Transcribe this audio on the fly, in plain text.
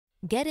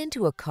Get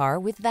into a car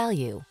with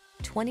value.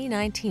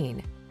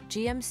 2019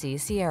 GMC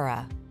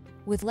Sierra.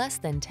 With less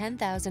than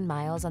 10,000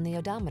 miles on the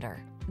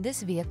odometer,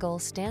 this vehicle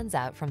stands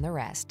out from the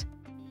rest.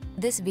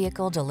 This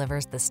vehicle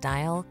delivers the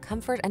style,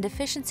 comfort, and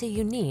efficiency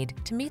you need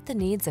to meet the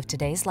needs of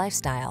today's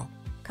lifestyle.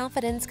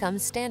 Confidence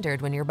comes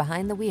standard when you're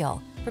behind the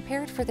wheel,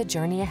 prepared for the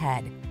journey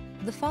ahead.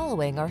 The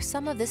following are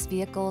some of this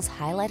vehicle's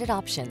highlighted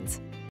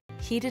options: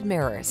 heated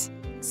mirrors,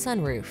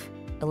 sunroof,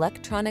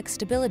 electronic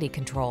stability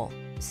control,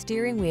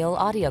 steering wheel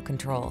audio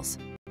controls,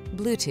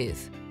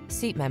 Bluetooth,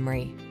 seat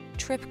memory,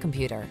 trip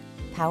computer,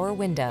 power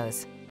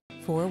windows,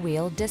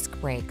 four-wheel disc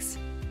brakes,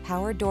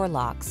 power door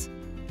locks.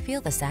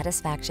 Feel the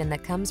satisfaction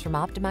that comes from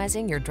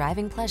optimizing your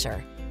driving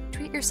pleasure.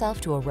 Treat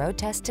yourself to a road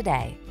test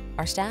today.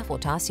 Our staff will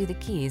toss you the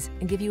keys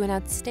and give you an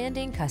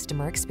outstanding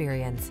customer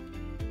experience.